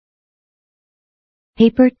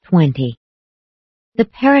Paper 20. The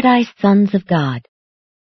Paradise Sons of God.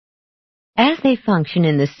 As they function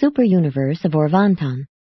in the super-universe of Orvonton,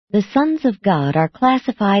 the sons of God are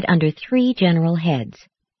classified under three general heads.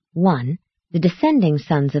 1. The descending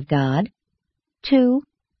sons of God. 2.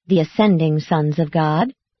 The ascending sons of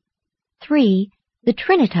God. 3. The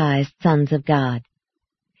trinitized sons of God.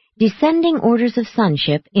 Descending orders of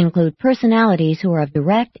sonship include personalities who are of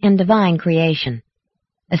direct and divine creation.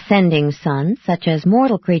 Ascending sons, such as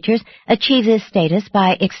mortal creatures, achieve this status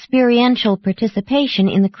by experiential participation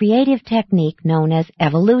in the creative technique known as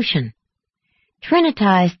evolution.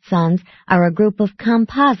 Trinitized sons are a group of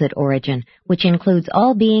composite origin, which includes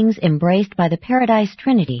all beings embraced by the Paradise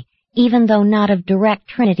Trinity, even though not of direct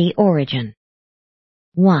Trinity origin.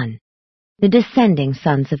 1. The descending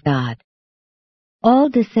sons of God. All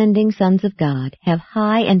descending sons of God have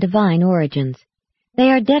high and divine origins. They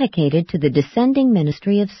are dedicated to the descending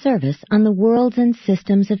ministry of service on the worlds and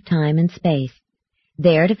systems of time and space,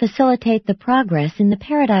 there to facilitate the progress in the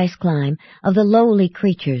paradise climb of the lowly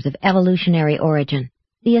creatures of evolutionary origin,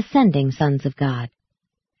 the ascending sons of God.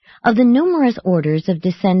 Of the numerous orders of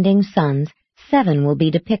descending sons, 7 will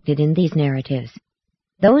be depicted in these narratives.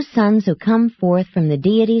 Those sons who come forth from the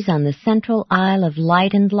deities on the central isle of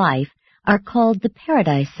light and life are called the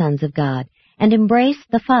Paradise Sons of God and embrace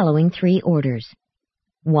the following 3 orders.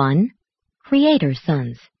 1. Creator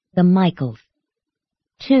sons, the Michaels.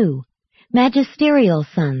 2. Magisterial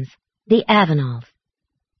sons, the Avenals.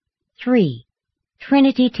 3.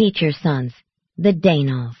 Trinity teacher sons, the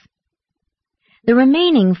Danals. The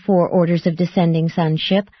remaining 4 orders of descending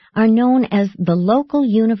sonship are known as the local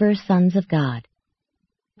universe sons of God.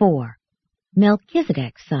 4.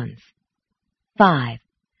 Melchizedek's sons. 5.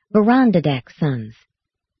 Verandadek's sons.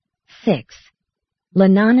 6.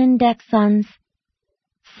 Lananandek's sons.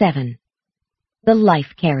 7. The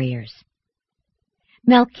life carriers.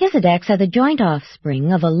 Melchizedeks are the joint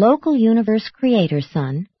offspring of a local universe creator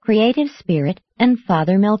son, creative spirit, and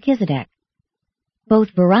Father Melchizedek.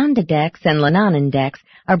 Both Verandadeks and Lananandeks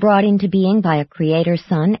are brought into being by a creator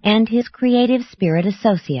son and his creative spirit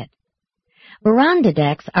associate.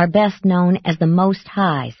 Verandadeks are best known as the Most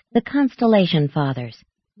Highs, the constellation fathers,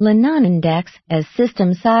 Lananandeks as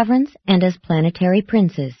system sovereigns and as planetary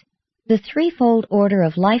princes. The threefold order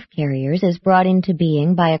of life carriers is brought into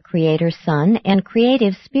being by a creator son and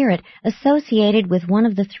creative spirit associated with one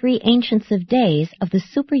of the 3 ancients of days of the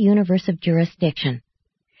super-universe of jurisdiction.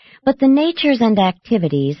 But the natures and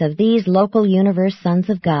activities of these local universe sons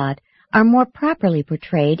of God are more properly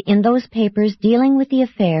portrayed in those papers dealing with the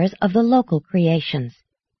affairs of the local creations.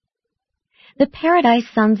 The Paradise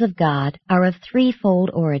Sons of God are of threefold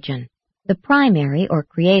origin. The primary, or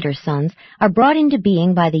creator sons, are brought into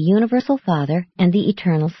being by the Universal Father and the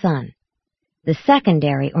Eternal Son. The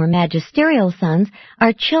secondary, or magisterial sons,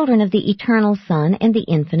 are children of the Eternal Son and the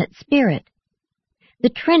Infinite Spirit. The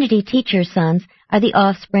Trinity teacher sons are the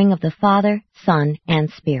offspring of the Father, Son,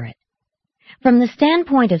 and Spirit. From the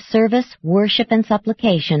standpoint of service, worship, and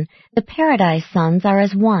supplication, the Paradise Sons are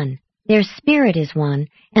as one, their spirit is one,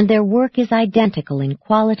 and their work is identical in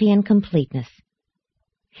quality and completeness.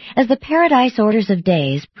 As the Paradise Orders of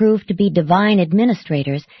Days proved to be divine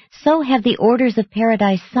administrators, so have the Orders of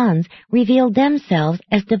Paradise Sons revealed themselves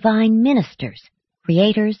as divine ministers,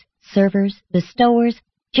 creators, servers, bestowers,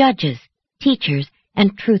 judges, teachers,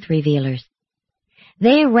 and truth revealers.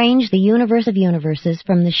 They range the universe of universes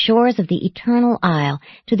from the shores of the eternal isle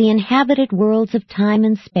to the inhabited worlds of time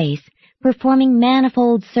and space, performing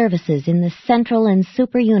manifold services in the central and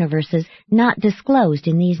super-universes not disclosed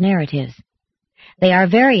in these narratives. They are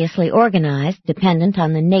variously organized, dependent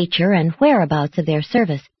on the nature and whereabouts of their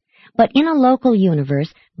service, but in a local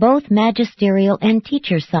universe, both magisterial and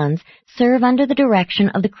teacher sons serve under the direction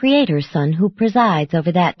of the Creator Son who presides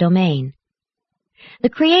over that domain. The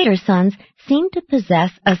Creator Sons seem to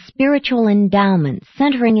possess a spiritual endowment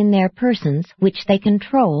centering in their persons, which they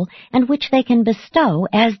control and which they can bestow,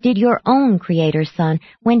 as did your own Creator Son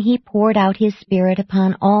when he poured out his spirit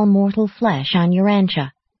upon all mortal flesh on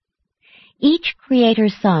Urantia. Each Creator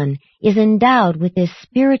Son is endowed with this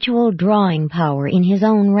spiritual drawing power in his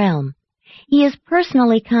own realm. He is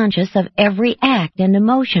personally conscious of every act and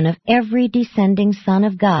emotion of every descending Son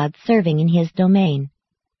of God serving in his domain.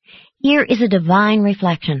 Here is a divine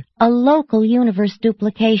reflection, a local universe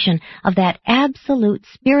duplication of that absolute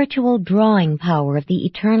spiritual drawing power of the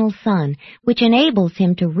Eternal Son, which enables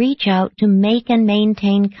him to reach out to make and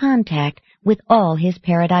maintain contact with all his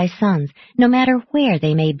Paradise Sons, no matter where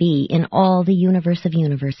they may be in all the universe of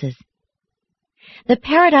universes. The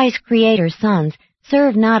Paradise Creator Sons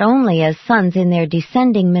serve not only as sons in their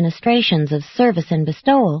descending ministrations of service and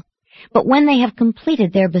bestowal, But when they have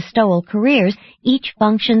completed their bestowal careers, each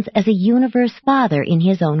functions as a universe father in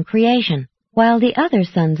his own creation, while the other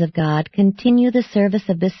sons of God continue the service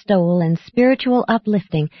of bestowal and spiritual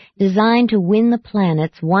uplifting designed to win the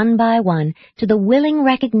planets one by one to the willing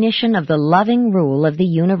recognition of the loving rule of the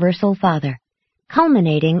universal Father,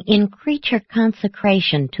 culminating in creature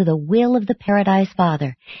consecration to the will of the Paradise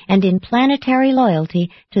Father and in planetary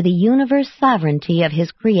loyalty to the universe sovereignty of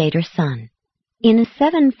his Creator Son. In a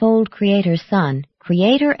sevenfold Creator Son,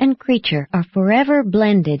 Creator and creature are forever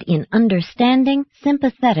blended in understanding,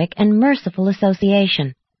 sympathetic, and merciful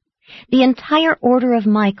association. The entire order of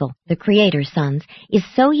Michael, the Creator Sons, is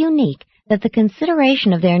so unique that the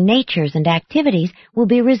consideration of their natures and activities will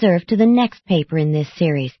be reserved to the next paper in this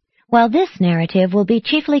series, while this narrative will be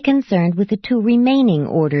chiefly concerned with the two remaining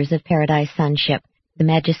orders of Paradise Sonship, the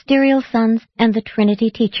Magisterial Sons and the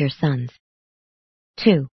Trinity Teacher Sons.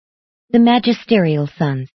 2. The Magisterial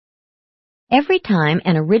Sons. Every time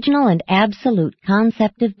an original and absolute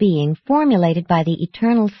concept of being formulated by the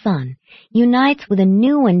Eternal Son unites with a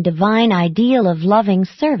new and divine ideal of loving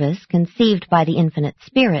service conceived by the Infinite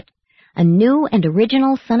Spirit, a new and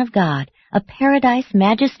original Son of God, a Paradise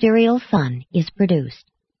Magisterial Son, is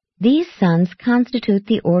produced. These sons constitute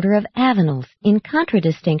the order of Avenals, in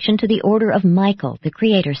contradistinction to the order of Michael, the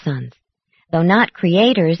Creator Sons. Though not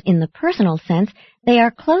creators in the personal sense, they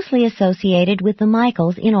are closely associated with the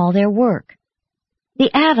Michaels in all their work. The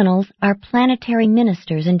Avenals are planetary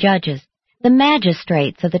ministers and judges, the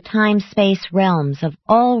magistrates of the time-space realms of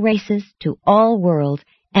all races to all worlds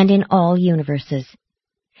and in all universes.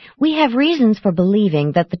 We have reasons for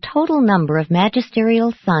believing that the total number of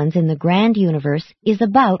magisterial sons in the grand universe is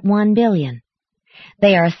about 1 billion.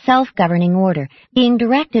 They are a self-governing order, being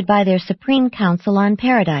directed by their Supreme Council on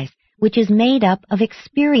Paradise, which is made up of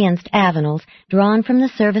experienced Avenals drawn from the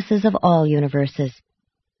services of all universes.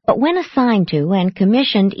 But when assigned to and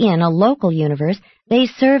commissioned in a local universe, they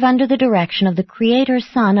serve under the direction of the Creator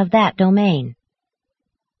Son of that domain.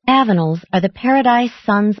 Avenals are the Paradise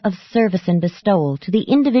Sons of service and bestowal to the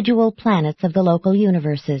individual planets of the local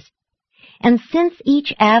universes. And since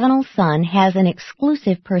each Avenal Son has an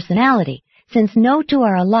exclusive personality, since no two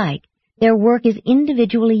are alike, their work is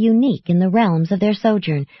individually unique in the realms of their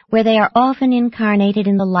sojourn, where they are often incarnated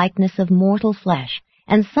in the likeness of mortal flesh,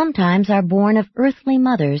 and sometimes are born of earthly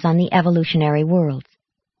mothers on the evolutionary worlds.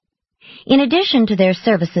 In addition to their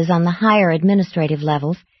services on the higher administrative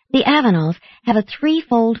levels, the Avenals have a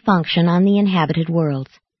threefold function on the inhabited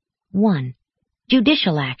worlds. 1.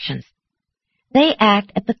 Judicial actions. They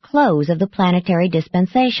act at the close of the planetary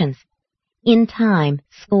dispensations. In time,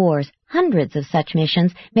 scores, hundreds of such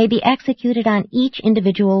missions may be executed on each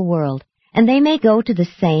individual world, and they may go to the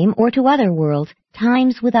same or to other worlds,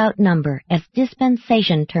 times without number, as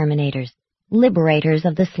dispensation terminators, liberators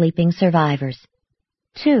of the sleeping survivors.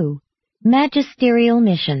 2. Magisterial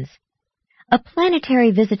missions. A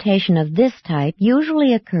planetary visitation of this type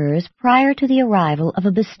usually occurs prior to the arrival of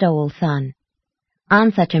a bestowal son.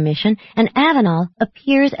 On such a mission, an Avenal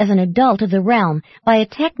appears as an adult of the realm by a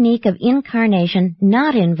technique of incarnation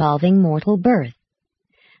not involving mortal birth.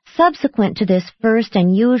 Subsequent to this first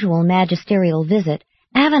and usual magisterial visit,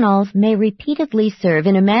 Avenals may repeatedly serve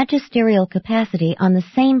in a magisterial capacity on the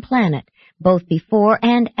same planet, both before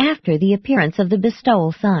and after the appearance of the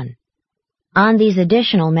bestowal son. On these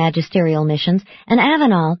additional magisterial missions, an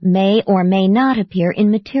Avenal may or may not appear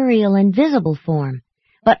in material and visible form,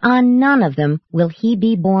 but on none of them will he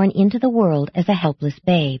be born into the world as a helpless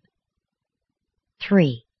babe.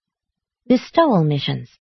 3. Bestowal missions.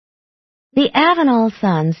 The Avenal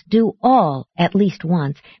sons do all, at least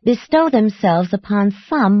once, bestow themselves upon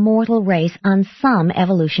some mortal race on some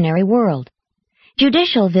evolutionary world.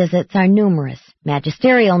 Judicial visits are numerous.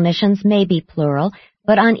 Magisterial missions may be plural,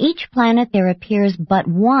 but on each planet there appears but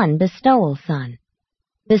one bestowal son.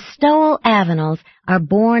 Bestowal Avenals are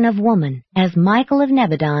born of woman, as Michael of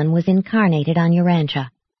Nebadon was incarnated on Urantia.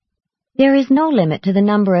 There is no limit to the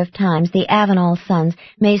number of times the Avenal sons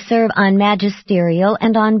may serve on magisterial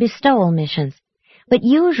and on bestowal missions, but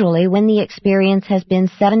usually when the experience has been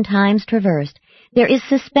 7 times traversed, there is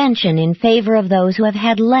suspension in favor of those who have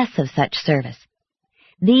had less of such service.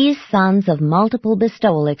 These sons of multiple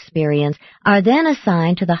bestowal experience are then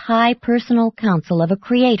assigned to the high personal council of a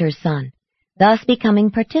Creator Son, thus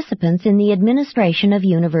becoming participants in the administration of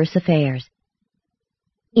universe affairs.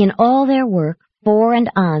 In all their work for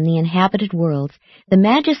and on the inhabited worlds, the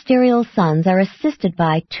magisterial sons are assisted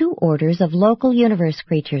by 2 orders of local universe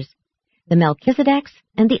creatures, the Melchizedeks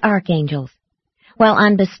and the Archangels, while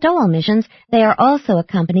on bestowal missions they are also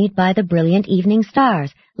accompanied by the brilliant evening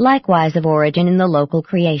stars, likewise of origin in the local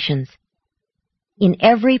creations. In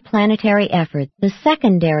every planetary effort, the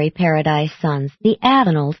secondary paradise sons, the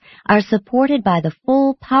Avenals, are supported by the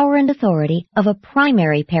full power and authority of a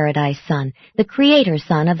primary paradise son, the creator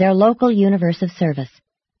son of their local universe of service.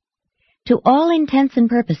 To all intents and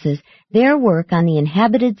purposes, their work on the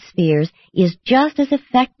inhabited spheres is just as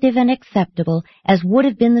effective and acceptable as would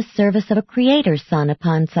have been the service of a creator son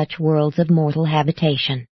upon such worlds of mortal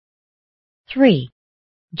habitation. 3.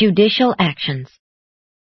 Judicial actions.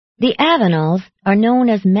 The Avenals are known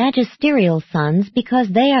as magisterial sons because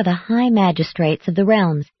they are the high magistrates of the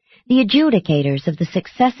realms, the adjudicators of the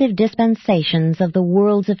successive dispensations of the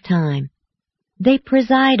worlds of time. They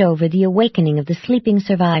preside over the awakening of the sleeping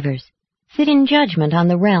survivors, sit in judgment on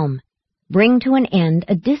the realm, bring to an end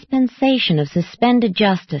a dispensation of suspended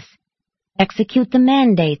justice, execute the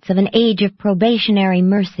mandates of an age of probationary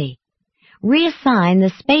mercy, reassign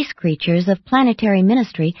the space creatures of planetary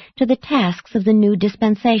ministry to the tasks of the new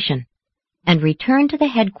dispensation, and return to the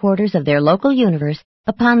headquarters of their local universe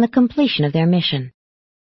upon the completion of their mission.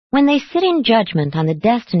 When they sit in judgment on the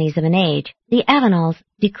destinies of an age, the Avenals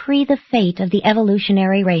decree the fate of the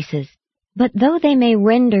evolutionary races. But though they may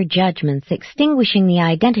render judgments extinguishing the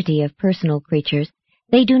identity of personal creatures,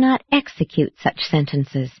 they do not execute such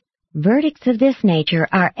sentences. Verdicts of this nature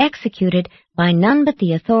are executed by none but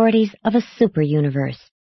the authorities of a super-universe.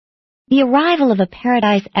 The arrival of a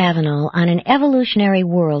Paradise Avenal on an evolutionary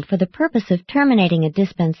world for the purpose of terminating a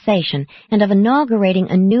dispensation and of inaugurating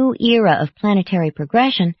a new era of planetary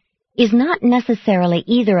progression is not necessarily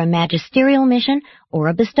either a magisterial mission or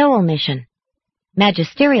a bestowal mission.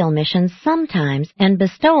 Magisterial missions sometimes and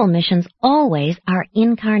bestowal missions always are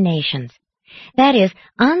incarnations. That is,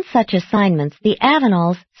 on such assignments, the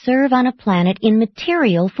Avenals serve on a planet in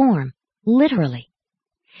material form, literally.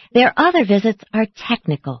 Their other visits are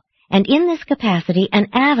technical, and in this capacity an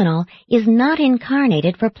Avenal is not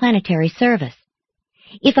incarnated for planetary service.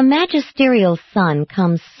 If a magisterial son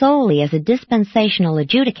comes solely as a dispensational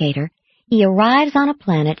adjudicator, he arrives on a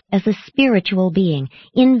planet as a spiritual being,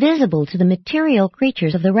 invisible to the material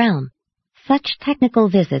creatures of the realm. Such technical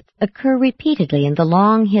visits occur repeatedly in the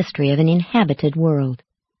long history of an inhabited world.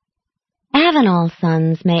 Avenal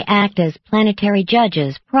sons may act as planetary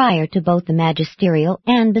judges prior to both the magisterial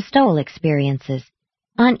and bestowal experiences.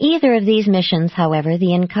 On either of these missions, however,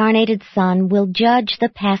 the incarnated son will judge the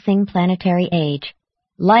passing planetary age.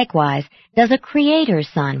 Likewise does a creator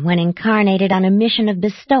son when incarnated on a mission of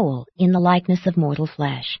bestowal in the likeness of mortal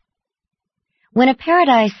flesh. When a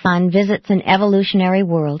paradise son visits an evolutionary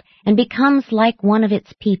world and becomes like one of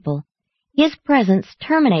its people, his presence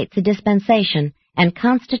terminates a dispensation and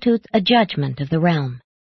constitutes a judgment of the realm.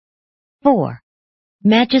 4.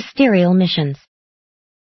 Magisterial missions.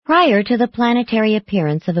 Prior to the planetary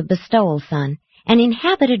appearance of a bestowal son, an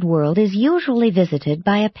inhabited world is usually visited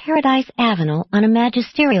by a Paradise Avenal on a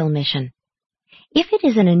magisterial mission. If it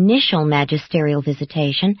is an initial magisterial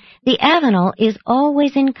visitation, the Avenal is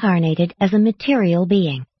always incarnated as a material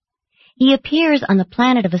being. He appears on the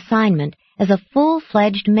planet of assignment as a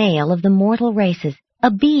full-fledged male of the mortal races,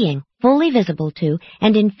 a being fully visible to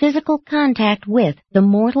and in physical contact with the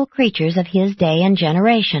mortal creatures of his day and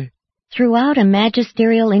generation. Throughout a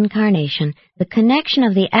magisterial incarnation, the connection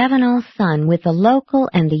of the Avenal son with the local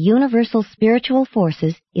and the universal spiritual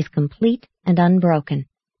forces is complete and unbroken.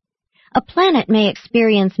 A planet may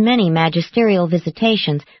experience many magisterial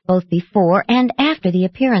visitations both before and after the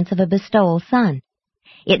appearance of a bestowal son.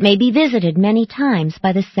 It may be visited many times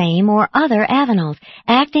by the same or other Avenals,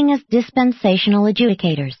 acting as dispensational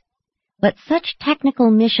adjudicators. But such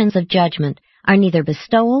technical missions of judgment are neither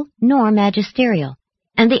bestowal nor magisterial,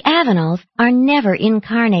 and the Avenals are never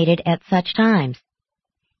incarnated at such times.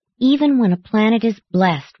 Even when a planet is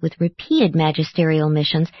blessed with repeated magisterial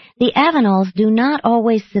missions, the Avenals do not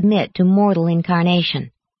always submit to mortal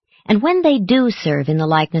incarnation. And when they do serve in the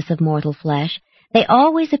likeness of mortal flesh, they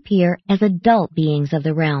always appear as adult beings of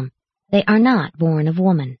the realm. They are not born of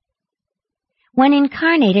woman. When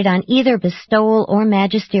incarnated on either bestowal or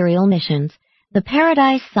magisterial missions, the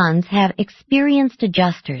Paradise sons have experienced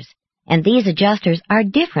adjusters, and these adjusters are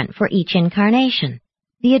different for each incarnation.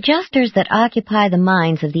 The adjusters that occupy the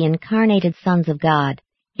minds of the incarnated sons of God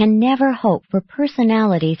can never hope for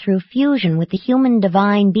personality through fusion with the human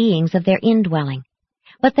divine beings of their indwelling,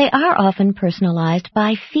 but they are often personalized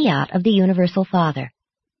by fiat of the Universal Father.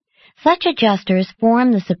 Such adjusters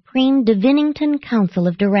form the supreme Divinington Council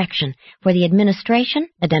of Direction for the administration,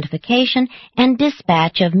 identification, and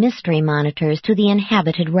dispatch of mystery monitors to the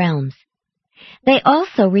inhabited realms. They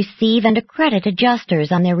also receive and accredit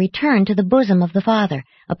adjusters on their return to the bosom of the Father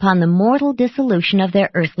upon the mortal dissolution of their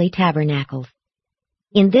earthly tabernacles.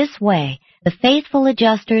 In this way, the faithful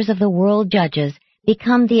adjusters of the world judges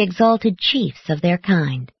become the exalted chiefs of their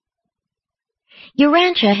kind.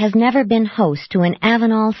 Urantia has never been host to an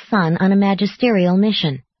Avenal son on a magisterial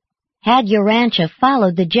mission. Had Urantia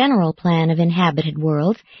followed the general plan of inhabited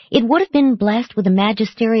worlds, it would have been blessed with a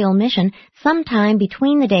magisterial mission sometime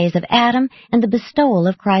between the days of Adam and the bestowal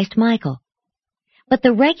of Christ Michael. But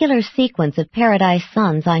the regular sequence of paradise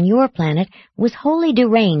sons on your planet was wholly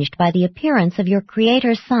deranged by the appearance of your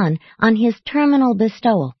Creator Son on his terminal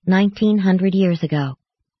bestowal 1900 years ago.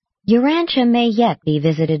 Urantia may yet be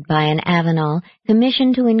visited by an Avenal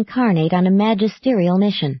commissioned to incarnate on a magisterial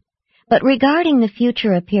mission. But regarding the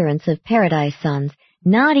future appearance of paradise sons,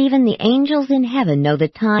 not even the angels in heaven know the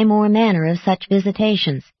time or manner of such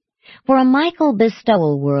visitations. For a Michael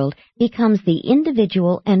bestowal world becomes the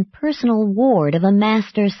individual and personal ward of a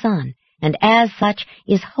master son, and as such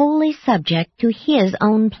is wholly subject to his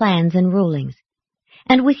own plans and rulings.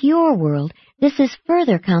 And with your world, this is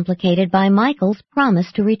further complicated by Michael's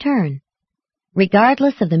promise to return.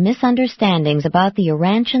 Regardless of the misunderstandings about the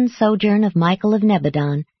Urantian sojourn of Michael of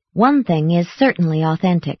Nebadon, one thing is certainly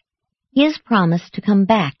authentic: his promise to come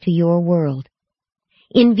back to your world.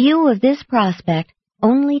 In view of this prospect,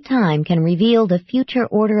 only time can reveal the future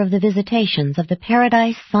order of the visitations of the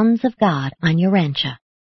paradise sons of God on Urantia.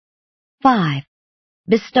 5.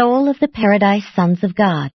 Bestowal of the paradise sons of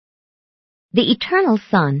God. The Eternal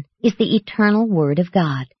Son is the eternal Word of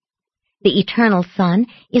God. The Eternal Son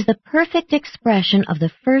is the perfect expression of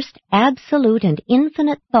the first absolute and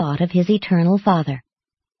infinite thought of his eternal Father.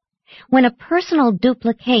 When a personal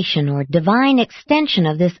duplication or divine extension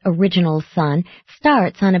of this original Son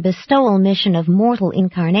starts on a bestowal mission of mortal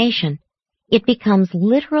incarnation, it becomes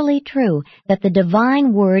literally true that the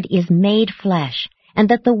divine Word is made flesh, and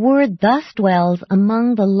that the Word thus dwells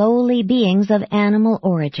among the lowly beings of animal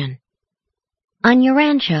origin. On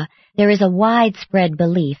Urantia, there is a widespread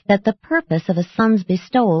belief that the purpose of a son's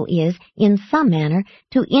bestowal is, in some manner,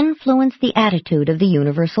 to influence the attitude of the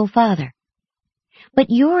Universal Father. But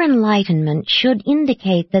your enlightenment should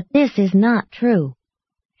indicate that this is not true.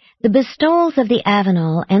 The bestowals of the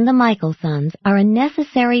Avenal and the Michael sons are a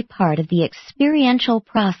necessary part of the experiential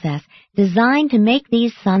process designed to make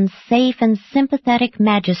these sons safe and sympathetic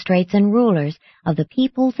magistrates and rulers of the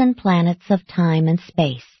peoples and planets of time and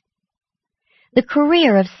space. The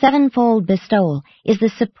career of sevenfold bestowal is the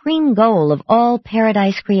supreme goal of all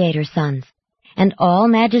paradise creator sons, and all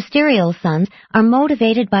magisterial sons are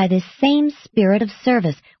motivated by this same spirit of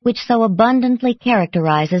service which so abundantly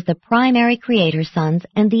characterizes the primary creator sons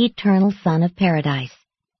and the eternal Son of Paradise.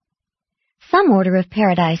 Some order of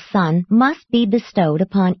paradise son must be bestowed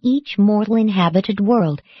upon each mortal inhabited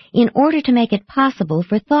world in order to make it possible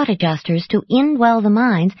for thought adjusters to indwell the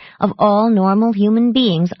minds of all normal human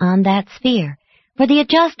beings on that sphere, for the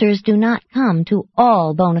adjusters do not come to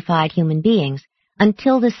all bona fide human beings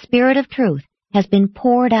until the Spirit of Truth has been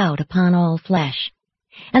poured out upon all flesh.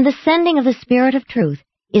 And the sending of the Spirit of Truth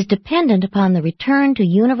is dependent upon the return to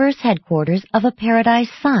universe headquarters of a paradise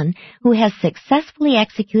son who has successfully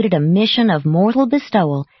executed a mission of mortal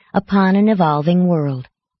bestowal upon an evolving world.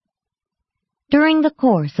 During the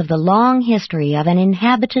course of the long history of an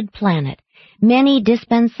inhabited planet, many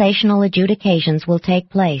dispensational adjudications will take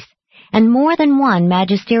place, and more than one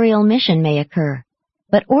magisterial mission may occur,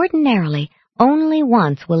 but ordinarily only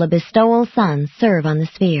once will a bestowal son serve on the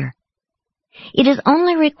sphere. It is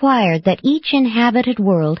only required that each inhabited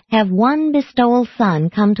world have one bestowal son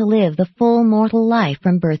come to live the full mortal life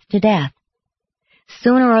from birth to death.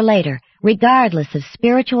 Sooner or later, regardless of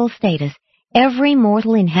spiritual status, every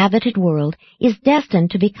mortal inhabited world is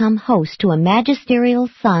destined to become host to a magisterial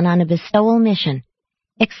son on a bestowal mission,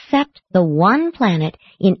 except the one planet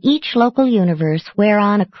in each local universe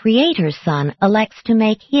whereon a creator's son elects to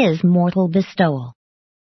make his mortal bestowal.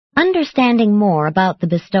 Understanding more about the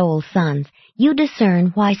bestowal sons, you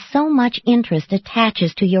discern why so much interest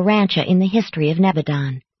attaches to Urantia in the history of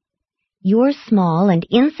Nebadon. Your small and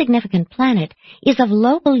insignificant planet is of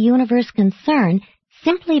local universe concern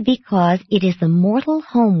simply because it is the mortal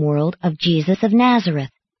homeworld of Jesus of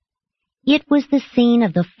Nazareth. It was the scene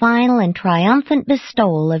of the final and triumphant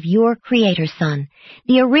bestowal of your Creator Son,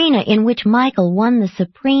 the arena in which Michael won the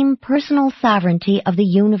supreme personal sovereignty of the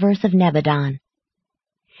universe of Nebadon.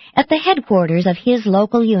 At the headquarters of his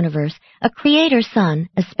local universe, a Creator Son,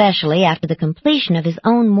 especially after the completion of his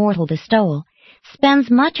own mortal bestowal,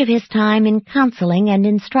 spends much of his time in counseling and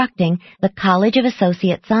instructing the College of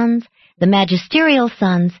Associate Sons, the Magisterial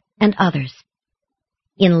Sons, and others.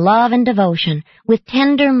 In love and devotion, with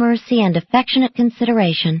tender mercy and affectionate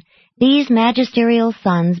consideration, these magisterial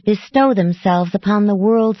sons bestow themselves upon the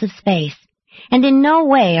worlds of space, and in no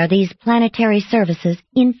way are these planetary services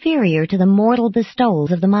inferior to the mortal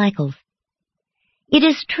bestowals of the Michaels. It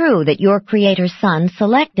is true that your Creator's Son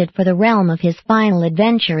selected for the realm of his final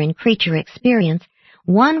adventure in creature experience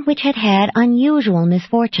one which had had unusual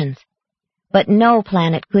misfortunes. But no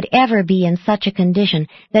planet could ever be in such a condition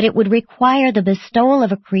that it would require the bestowal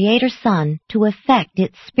of a Creator's Son to effect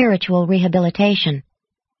its spiritual rehabilitation.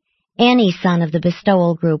 Any son of the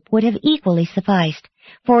bestowal group would have equally sufficed,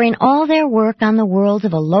 for in all their work on the worlds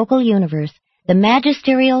of a local universe, the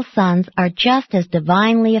magisterial sons are just as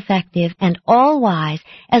divinely effective and all-wise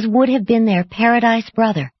as would have been their paradise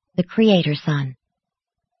brother, the Creator's Son.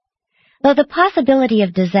 Though the possibility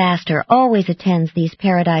of disaster always attends these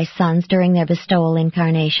paradise sons during their bestowal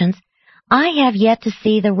incarnations, I have yet to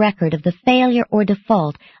see the record of the failure or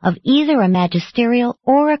default of either a magisterial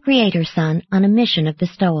or a Creator's Son on a mission of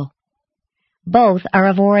bestowal. Both are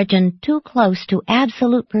of origin too close to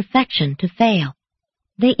absolute perfection to fail.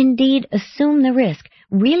 They indeed assume the risk,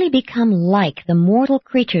 really become like the mortal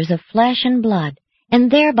creatures of flesh and blood,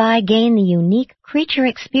 and thereby gain the unique creature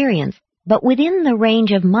experience, but within the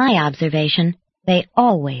range of my observation, they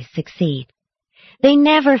always succeed. They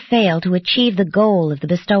never fail to achieve the goal of the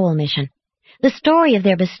bestowal mission. The story of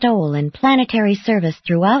their bestowal and planetary service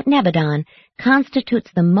throughout Nebadon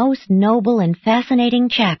constitutes the most noble and fascinating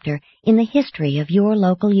chapter in the history of your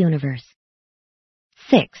local universe.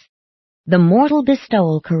 6. The mortal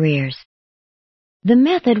bestowal careers. The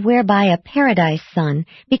method whereby a paradise son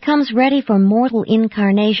becomes ready for mortal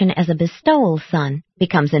incarnation as a bestowal son,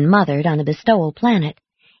 becomes enmothered on a bestowal planet,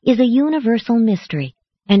 is a universal mystery,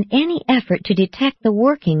 and any effort to detect the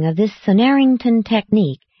working of this Sonarrington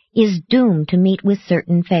technique is doomed to meet with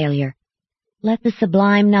certain failure. Let the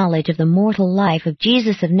sublime knowledge of the mortal life of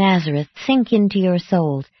Jesus of Nazareth sink into your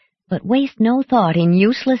souls, but waste no thought in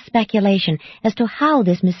useless speculation as to how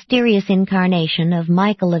this mysterious incarnation of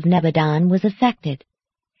Michael of Nebadon was effected.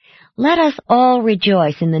 Let us all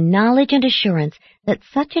rejoice in the knowledge and assurance that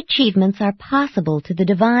such achievements are possible to the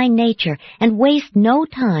divine nature, and waste no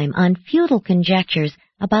time on futile conjectures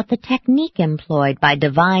about the technique employed by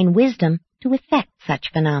divine wisdom to effect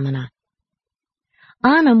such phenomena.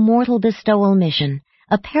 On a mortal bestowal mission,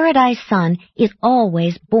 a paradise son is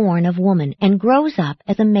always born of woman and grows up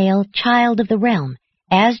as a male child of the realm,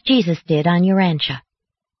 as Jesus did on Urantia.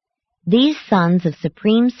 These sons of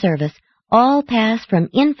supreme service all pass from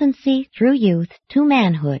infancy through youth to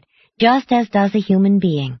manhood, just as does a human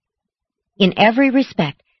being. In every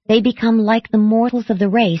respect, they become like the mortals of the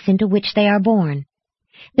race into which they are born.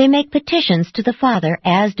 They make petitions to the Father,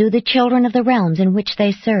 as do the children of the realms in which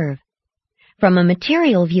they serve. From a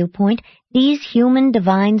material viewpoint, these human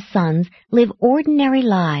divine sons live ordinary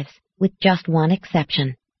lives, with just one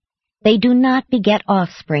exception. They do not beget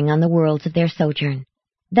offspring on the worlds of their sojourn.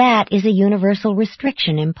 That is a universal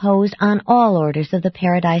restriction imposed on all orders of the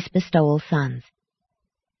paradise bestowal sons.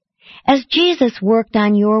 As Jesus worked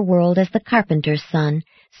on your world as the carpenter's son,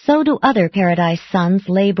 so do other paradise sons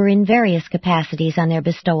labor in various capacities on their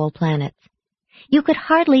bestowal planets. You could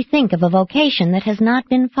hardly think of a vocation that has not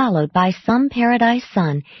been followed by some paradise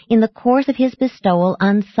son in the course of his bestowal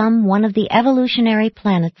on some one of the evolutionary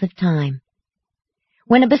planets of time.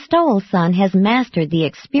 When a bestowal son has mastered the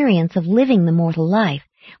experience of living the mortal life,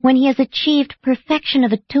 when he has achieved perfection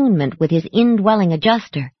of attunement with his indwelling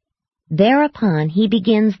adjuster, thereupon he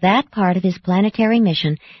begins that part of his planetary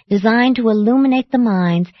mission designed to illuminate the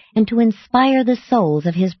minds and to inspire the souls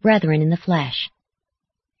of his brethren in the flesh.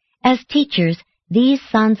 As teachers, these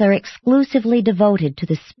sons are exclusively devoted to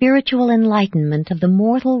the spiritual enlightenment of the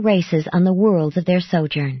mortal races on the worlds of their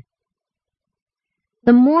sojourn.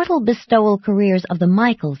 The mortal bestowal careers of the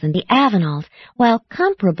Michaels and the Avenals, while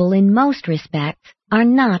comparable in most respects, are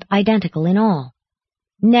not identical in all.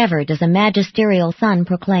 Never does a magisterial son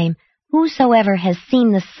proclaim, "Whosoever has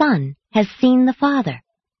seen the Son has seen the Father,"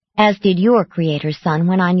 as did your Creator's Son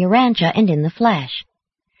when on Urantia and in the flesh.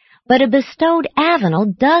 But a bestowed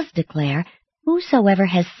Avenal does declare, "Whosoever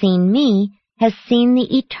has seen me has seen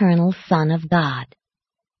the eternal Son of God."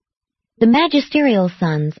 The magisterial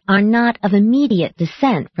sons are not of immediate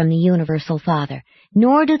descent from the universal Father,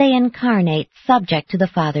 nor do they incarnate subject to the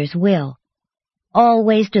Father's will.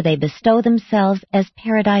 Always do they bestow themselves as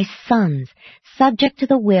paradise sons, subject to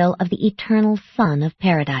the will of the eternal Son of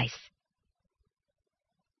Paradise.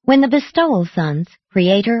 When the bestowal sons,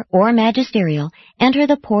 creator or magisterial, enter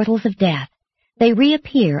the portals of death, they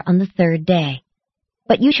reappear on the third day.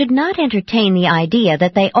 But you should not entertain the idea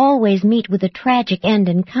that they always meet with the tragic end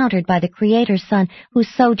encountered by the Creator's Son who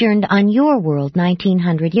sojourned on your world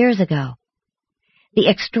 1900 years ago. The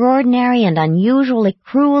extraordinary and unusually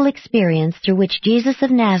cruel experience through which Jesus of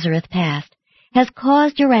Nazareth passed has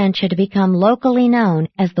caused Urantia to become locally known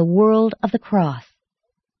as the world of the cross.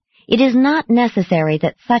 It is not necessary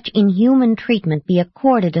that such inhuman treatment be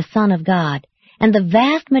accorded a son of God, and the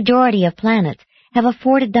vast majority of planets have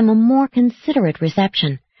afforded them a more considerate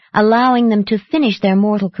reception, allowing them to finish their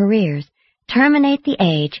mortal careers, terminate the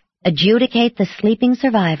age, adjudicate the sleeping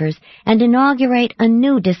survivors, and inaugurate a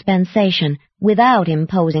new dispensation without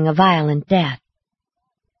imposing a violent death.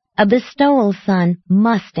 A bestowal son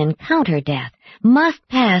must encounter death, must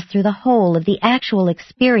pass through the whole of the actual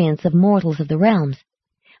experience of mortals of the realms.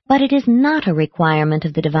 But it is not a requirement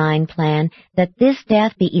of the divine plan that this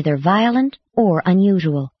death be either violent or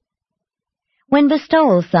unusual. When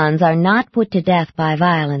bestowal sons are not put to death by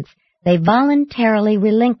violence, they voluntarily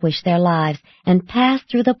relinquish their lives and pass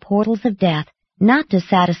through the portals of death, not to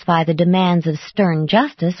satisfy the demands of stern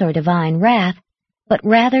justice or divine wrath, but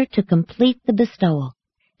rather to complete the bestowal,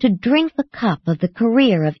 to drink the cup of the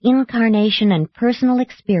career of incarnation and personal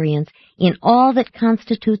experience in all that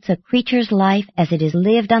constitutes a creature's life as it is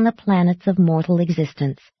lived on the planets of mortal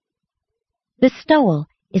existence. Bestowal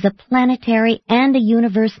is a planetary and a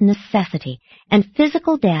universe necessity, and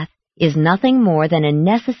physical death is nothing more than a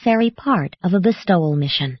necessary part of a bestowal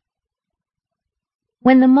mission.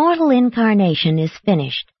 When the mortal incarnation is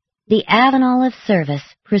finished, the Avenal of service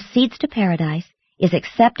proceeds to paradise, is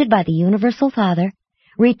accepted by the Universal Father,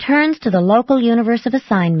 returns to the local universe of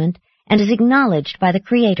assignment, and is acknowledged by the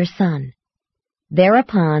Creator Son.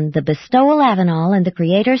 Thereupon, the bestowal Avenal and the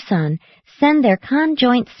Creator Son send their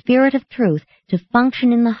conjoint spirit of truth to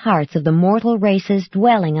function in the hearts of the mortal races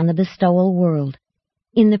dwelling on the bestowal world.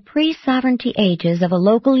 In the pre-sovereignty ages of a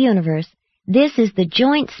local universe, this is the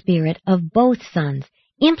joint spirit of both sons,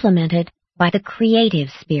 implemented by the creative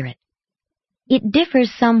spirit. It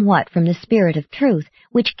differs somewhat from the spirit of truth,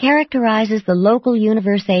 which characterizes the local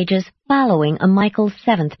universe ages following a Michael's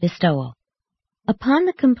seventh bestowal. Upon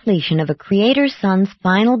the completion of a Creator Son's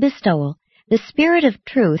final bestowal, the spirit of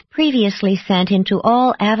truth previously sent into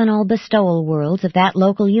all Avenal bestowal worlds of that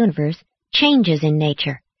local universe changes in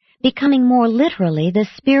nature, becoming more literally the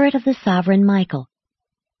spirit of the sovereign Michael.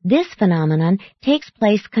 This phenomenon takes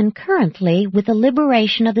place concurrently with the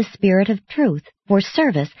liberation of the spirit of truth for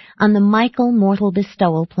service on the Michael mortal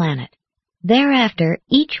bestowal planet. Thereafter,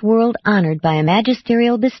 each world honored by a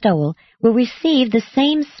magisterial bestowal will receive the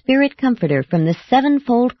same spirit comforter from the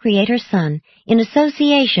sevenfold Creator Son in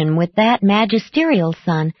association with that magisterial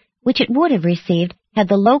Son which it would have received had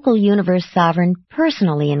the local universe sovereign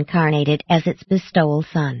personally incarnated as its bestowal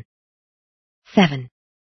son. 7.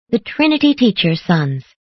 The Trinity Teacher Sons.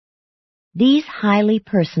 These highly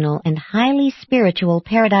personal and highly spiritual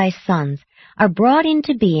Paradise Sons are brought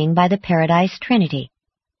into being by the Paradise Trinity.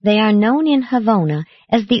 They are known in Havona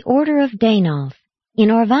as the Order of Daynals. In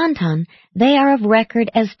Orvanton, they are of record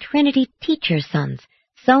as Trinity Teacher Sons,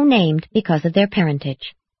 so named because of their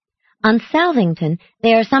parentage. On Salvington,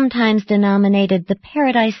 they are sometimes denominated the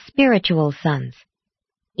Paradise Spiritual Sons.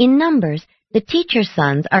 In numbers, the Teacher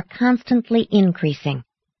Sons are constantly increasing.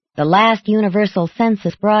 The last universal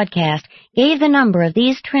census broadcast gave the number of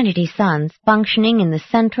these Trinity Sons functioning in the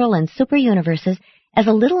central and super-universes as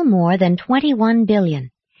a little more than 21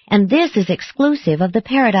 billion. And this is exclusive of the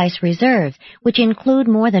Paradise Reserves, which include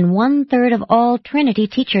more than 1/3 of all Trinity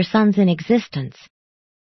Teacher Sons in existence.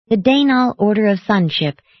 The Daynal Order of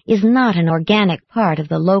Sonship is not an organic part of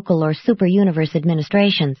the local or super-universe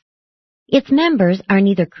administrations. Its members are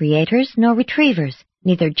neither creators nor retrievers,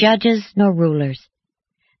 neither judges nor rulers.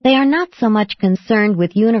 They are not so much concerned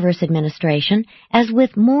with universe administration as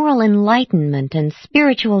with moral enlightenment and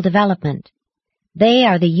spiritual development. They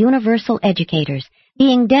are the universal educators,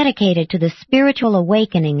 being dedicated to the spiritual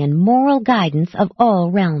awakening and moral guidance of all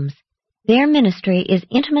realms. Their ministry is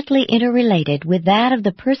intimately interrelated with that of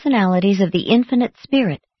the personalities of the infinite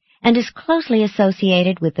spirit, and is closely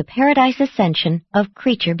associated with the paradise ascension of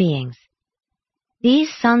creature beings.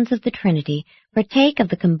 These sons of the Trinity partake of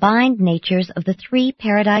the combined natures of the three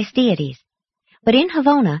paradise deities, but in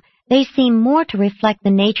Havona they seem more to reflect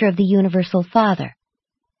the nature of the Universal Father.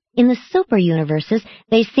 In the super-universes,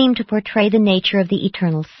 they seem to portray the nature of the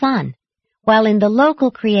Eternal Son, while in the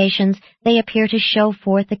local creations they appear to show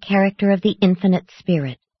forth the character of the Infinite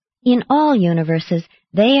Spirit. In all universes,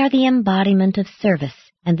 they are the embodiment of service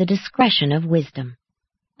and the discretion of wisdom.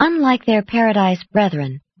 Unlike their paradise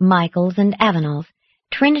brethren, Michaels and Avenals,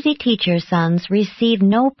 Trinity Teacher Sons receive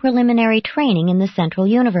no preliminary training in the central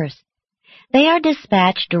universe. They are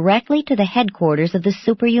dispatched directly to the headquarters of the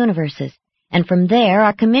super-universes, and from there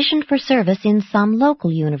are commissioned for service in some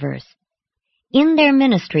local universe. In their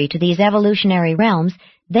ministry to these evolutionary realms,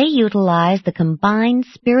 They utilize the combined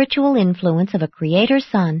spiritual influence of a Creator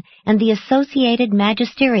Son and the associated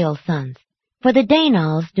magisterial sons, for the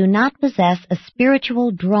Daynals do not possess a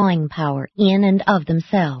spiritual drawing power in and of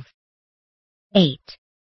themselves. 8.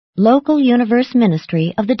 Local Universe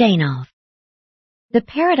Ministry of the Daynals. The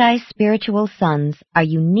Paradise Spiritual Sons are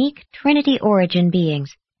unique Trinity origin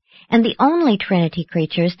beings, and the only Trinity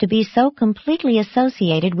creatures to be so completely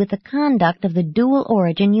associated with the conduct of the dual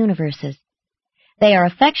origin universes. They are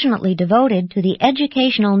affectionately devoted to the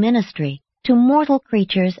educational ministry to mortal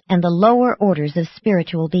creatures and the lower orders of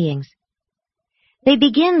spiritual beings. They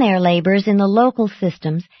begin their labors in the local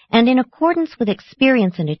systems and in accordance with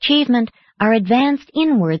experience and achievement are advanced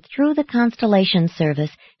inward through the constellation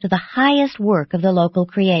service to the highest work of the local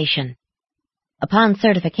creation. Upon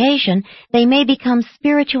certification, they may become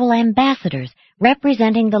spiritual ambassadors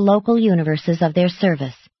representing the local universes of their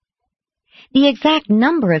service. The exact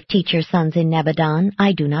number of teacher sons in Nebadon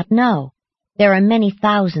I do not know. There are many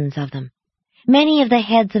thousands of them. Many of the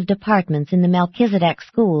heads of departments in the Melchizedek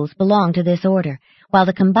schools belong to this order, while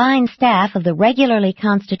the combined staff of the regularly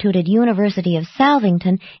constituted University of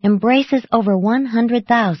Salvington embraces over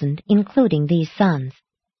 100,000, including these sons.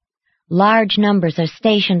 Large numbers are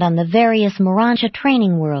stationed on the various Morantia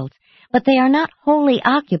training worlds, but they are not wholly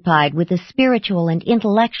occupied with the spiritual and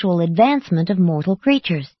intellectual advancement of mortal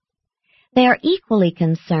creatures. They are equally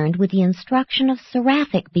concerned with the instruction of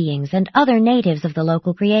seraphic beings and other natives of the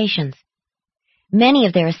local creations. Many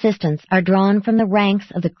of their assistants are drawn from the ranks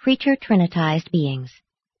of the creature trinitized beings.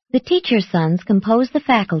 The teacher sons compose the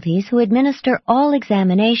faculties who administer all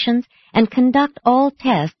examinations and conduct all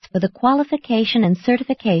tests for the qualification and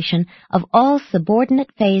certification of all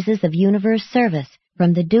subordinate phases of universe service,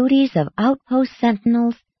 from the duties of outpost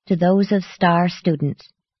sentinels to those of star students.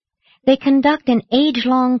 They conduct an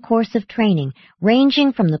age-long course of training,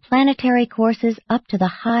 ranging from the planetary courses up to the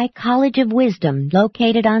High College of Wisdom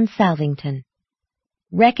located on Salvington.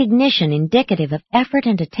 Recognition indicative of effort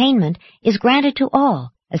and attainment is granted to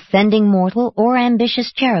all, ascending mortal or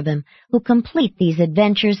ambitious cherubim, who complete these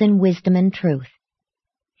adventures in wisdom and truth.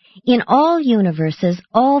 In all universes,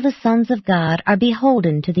 all the sons of God are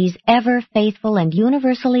beholden to these ever-faithful and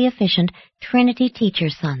universally efficient Trinity teacher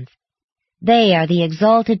sons. They are the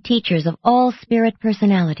exalted teachers of all spirit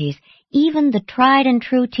personalities, even the tried and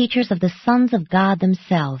true teachers of the sons of God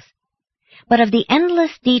themselves. But of the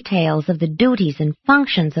endless details of the duties and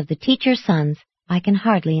functions of the teacher sons, I can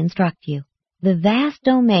hardly instruct you. The vast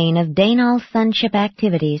domain of Daynal sonship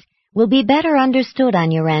activities will be better understood on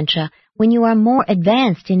Urantia when you are more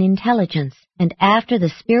advanced in intelligence and after the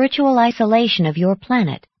spiritual isolation of your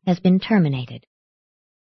planet has been terminated.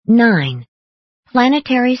 9.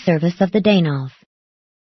 Planetary Service of the Daynals.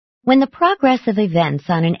 When the progress of events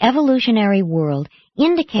on an evolutionary world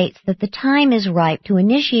indicates that the time is ripe to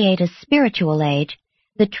initiate a spiritual age,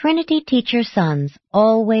 the Trinity teacher sons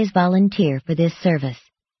always volunteer for this service.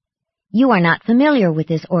 You are not familiar with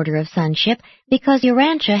this order of sonship because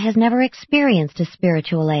Urantia has never experienced a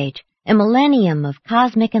spiritual age, a millennium of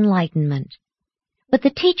cosmic enlightenment. But the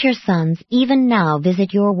teacher sons even now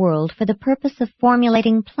visit your world for the purpose of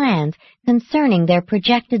formulating plans concerning their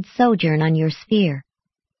projected sojourn on your sphere.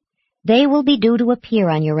 They will be due to appear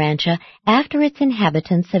on Urantia after its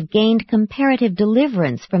inhabitants have gained comparative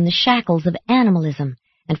deliverance from the shackles of animalism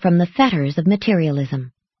and from the fetters of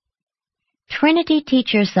materialism. Trinity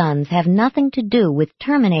teacher sons have nothing to do with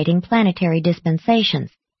terminating planetary dispensations.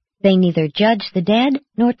 They neither judge the dead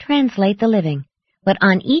nor translate the living, but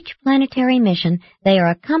on each planetary mission they are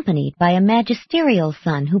accompanied by a magisterial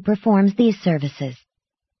son who performs these services.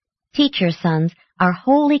 Teacher sons are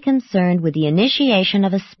wholly concerned with the initiation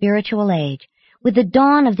of a spiritual age, with the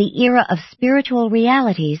dawn of the era of spiritual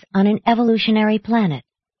realities on an evolutionary planet.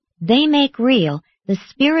 They make real the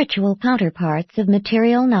spiritual counterparts of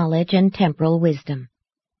material knowledge and temporal wisdom.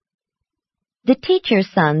 The teacher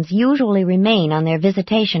sons usually remain on their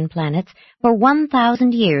visitation planets for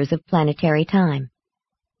 1,000 years of planetary time.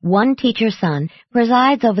 One teacher son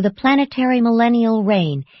presides over the planetary millennial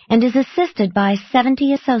reign and is assisted by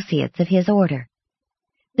 70 associates of his order.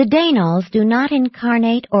 The Daynals do not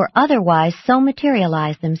incarnate or otherwise so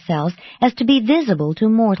materialize themselves as to be visible to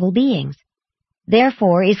mortal beings.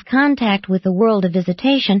 Therefore is contact with the world of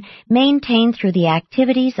visitation maintained through the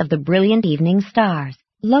activities of the brilliant evening stars,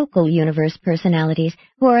 local universe personalities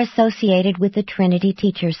who are associated with the Trinity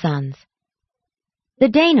teacher sons. The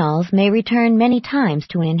Daynals may return many times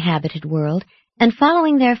to an inhabited world, and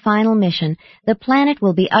following their final mission, the planet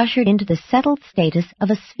will be ushered into the settled status of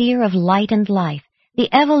a sphere of light and life, the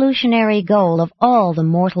evolutionary goal of all the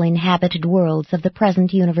mortal inhabited worlds of the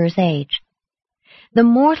present universe age. The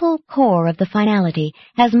mortal core of the finality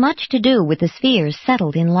has much to do with the spheres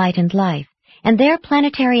settled in light and life, and their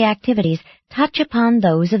planetary activities touch upon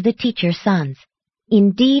those of the teacher suns.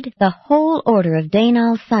 Indeed, the whole order of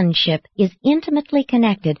Danal's sonship is intimately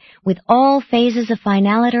connected with all phases of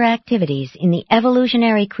finaliter activities in the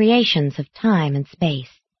evolutionary creations of time and space.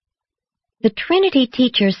 The Trinity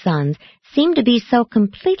teacher suns seem to be so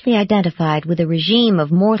completely identified with the regime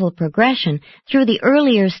of mortal progression through the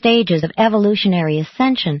earlier stages of evolutionary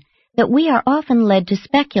ascension that we are often led to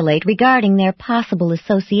speculate regarding their possible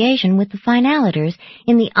association with the finaliters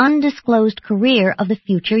in the undisclosed career of the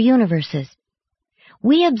future universes.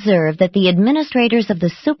 We observe that the administrators of the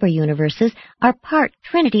super-universes are part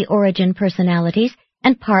Trinity origin personalities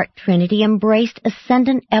and part Trinity-embraced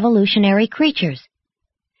ascendant evolutionary creatures.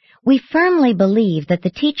 We firmly believe that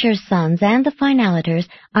the teacher suns and the finaliters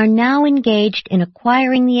are now engaged in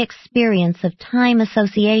acquiring the experience of time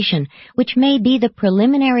association, which may be the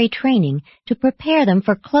preliminary training to prepare them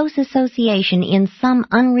for close association in some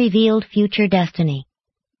unrevealed future destiny.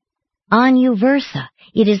 On Uversa,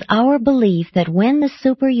 it is our belief that when the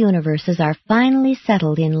super-universes are finally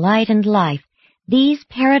settled in light and life, these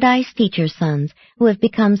paradise teacher suns, who have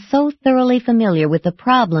become so thoroughly familiar with the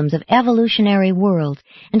problems of evolutionary worlds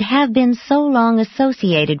and have been so long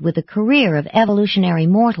associated with the career of evolutionary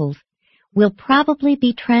mortals, will probably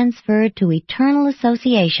be transferred to eternal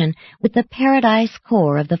association with the paradise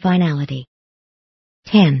core of the finality.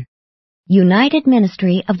 10. United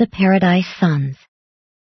Ministry of the Paradise Sons.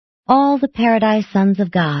 All the paradise sons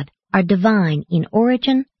of God are divine in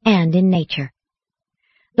origin and in nature.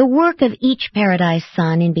 The work of each paradise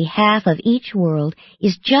son in behalf of each world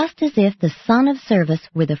is just as if the son of service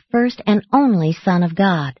were the first and only son of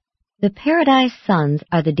God. The paradise sons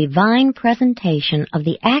are the divine presentation of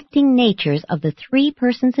the acting natures of the three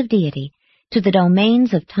persons of deity to the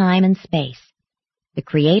domains of time and space. The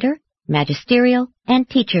Creator, magisterial, and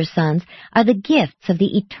teacher sons are the gifts of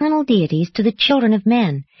the eternal deities to the children of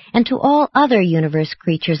men and to all other universe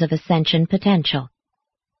creatures of ascension potential.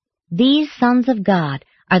 These sons of God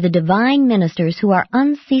are the divine ministers who are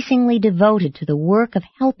unceasingly devoted to the work of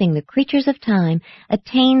helping the creatures of time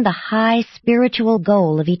attain the high spiritual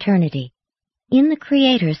goal of eternity. In the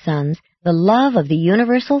Creator sons, the love of the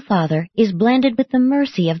Universal Father is blended with the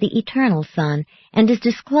mercy of the Eternal Son and is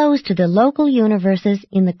disclosed to the local universes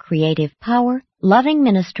in the creative power, loving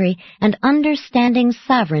ministry, and understanding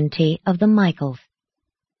sovereignty of the Michaels.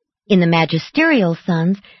 In the magisterial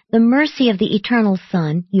sons, the mercy of the Eternal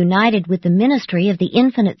Son, united with the ministry of the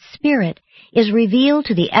Infinite Spirit, is revealed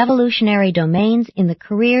to the evolutionary domains in the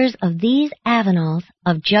careers of these Avenals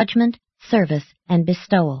of judgment, service, and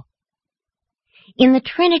bestowal. In the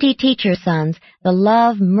Trinity teacher sons, the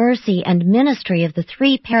love, mercy, and ministry of the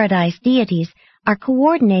three paradise deities are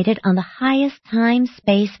coordinated on the highest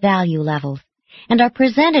time-space value levels and are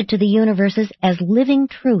presented to the universes as living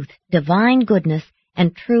truth, divine goodness,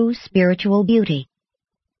 and true spiritual beauty.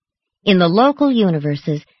 In the local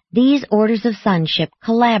universes, these orders of sonship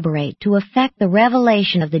collaborate to effect the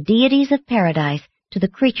revelation of the deities of paradise to the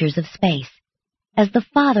creatures of space. As the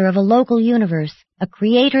father of a local universe, a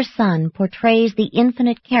Creator Son portrays the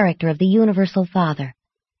infinite character of the Universal Father.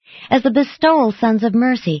 As the bestowal sons of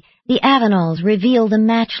mercy, the Avenals reveal the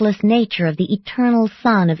matchless nature of the Eternal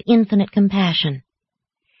Son of infinite compassion.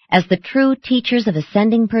 As the true teachers of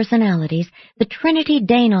ascending personalities, the Trinity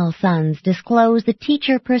Danal sons disclose the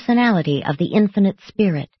teacher personality of the Infinite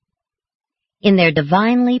Spirit. In their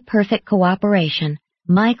divinely perfect cooperation,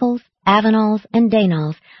 Michaels, Avenals, and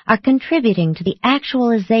Danals are contributing to the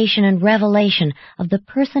actualization and revelation of the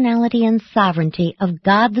personality and sovereignty of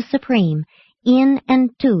God the Supreme in and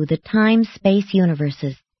to the time-space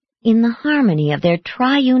universes. In the harmony of their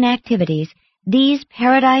triune activities, these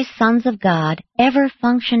paradise sons of God ever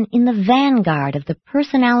function in the vanguard of the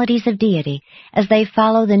personalities of deity as they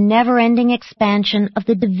follow the never-ending expansion of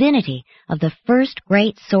the divinity of the first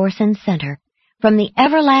great source and center from the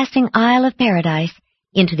everlasting Isle of Paradise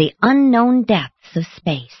into the unknown depths of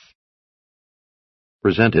space.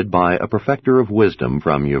 Presented by a Perfecter of Wisdom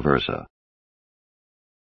from Uversa.